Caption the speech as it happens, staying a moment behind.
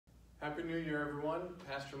Happy New Year, everyone.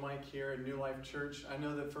 Pastor Mike here at New Life Church. I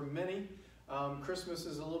know that for many, Christmas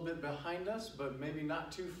is a little bit behind us, but maybe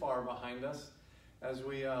not too far behind us as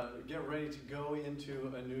we get ready to go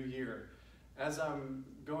into a new year. As I'm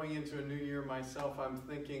going into a new year myself, I'm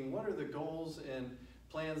thinking, what are the goals and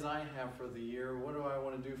plans I have for the year? What do I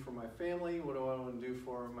want to do for my family? What do I want to do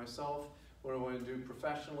for myself? What do I want to do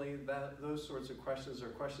professionally? Those sorts of questions are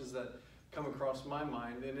questions that come across my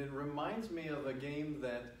mind. And it reminds me of a game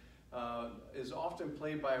that is often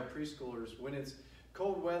played by our preschoolers when it's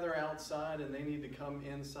cold weather outside and they need to come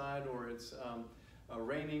inside, or it's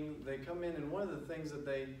raining. They come in, and one of the things that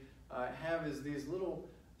they have is these little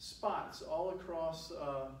spots all across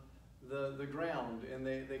the ground, and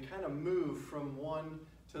they kind of move from one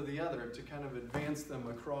to the other to kind of advance them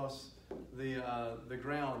across the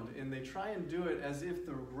ground. And they try and do it as if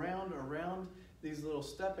the ground around these little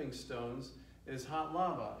stepping stones is hot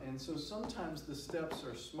lava. And so sometimes the steps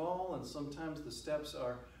are small and sometimes the steps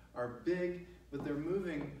are big, but they're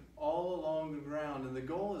moving all along the ground. And the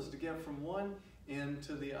goal is to get from one end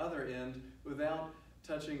to the other end without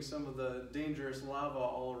touching some of the dangerous lava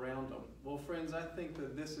all around them. Well, friends, I think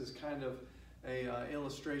that this is kind of a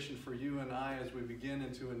illustration for you and I as we begin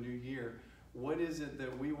into a new year. What is it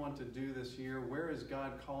that we want to do this year? Where is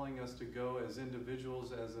God calling us to go as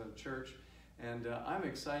individuals, as a church? And I'm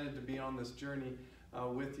excited to be on this journey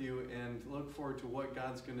with you and look forward to what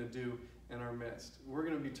God's going to do in our midst. We're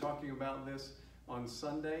going to be talking about this on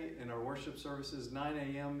Sunday in our worship services, 9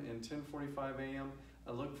 a.m. and 10:45 a.m.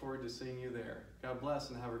 I look forward to seeing you there. God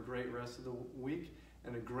bless and have a great rest of the week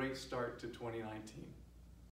and a great start to 2019.